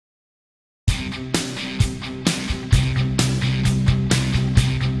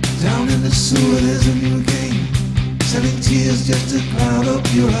in the sewer there's a new game, selling tears just to cloud up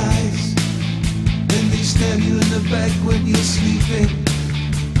your eyes. Then they stab you in the back when you're sleeping.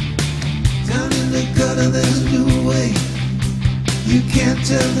 Down in the gutter there's a new way, you can't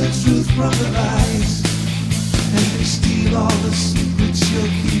tell the truth from the lies. And they steal all the secrets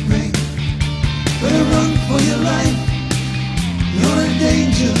you're keeping. Better run for your life, you're in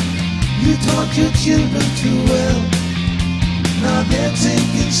danger. You taught your children too well. Now they're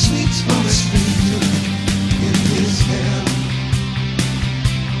taking sweets from a stranger in this hell.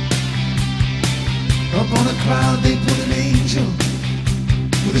 Up on a cloud they put an angel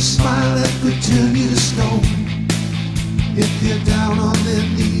with a smile that could turn you to stone. If they're down on their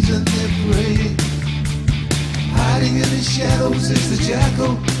knees and they're praying, hiding in the shadows is the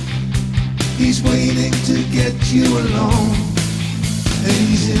jackal. He's waiting to get you alone, and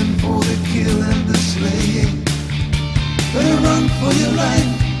he's in for the kill and the slaying. Better run for your life,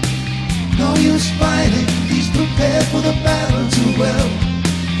 no use fighting. He's prepared for the battle too well,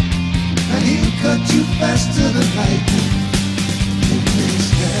 and he'll cut you faster than lightning in this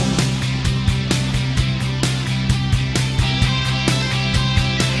hell.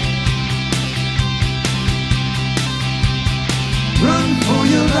 Run for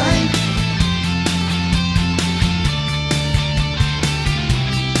your life,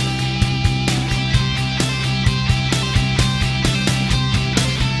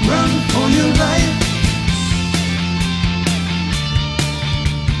 run for your life.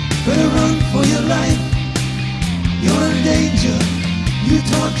 Better run for your life, you're in danger. You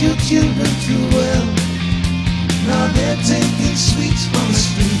taught your children too well. Now they're taking sweets from a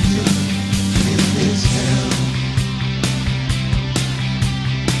stranger in this hell.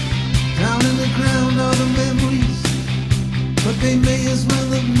 Down in the ground are the memories, but they may as well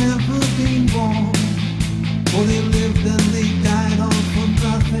have never been born. For they lived and they died all for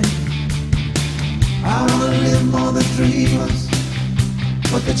nothing. I wanna live more than dreamers,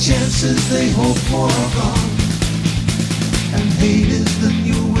 but the chances they hope for are gone. And hate is the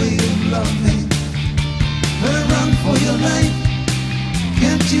new way of loving. Better run for your life,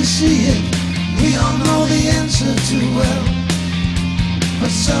 can't you see it? We all know the answer too well,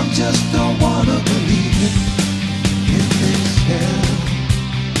 but some just don't wanna believe it in this hell.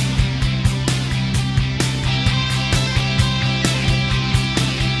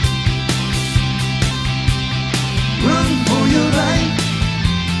 Run for your life,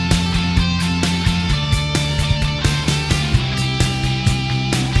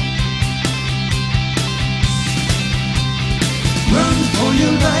 run for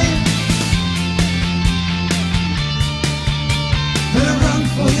your life. Better run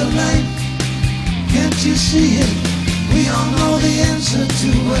for your life, can't you see it? We all know the answer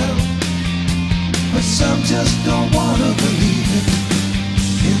too well, but some just don't wanna believe it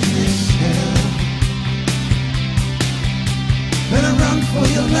in this hell. Better run for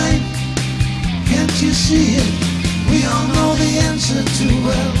your life, can't you see it? We all know the answer too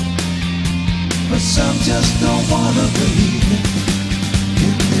well, but some just don't wanna believe it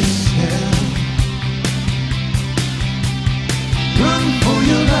in this hell.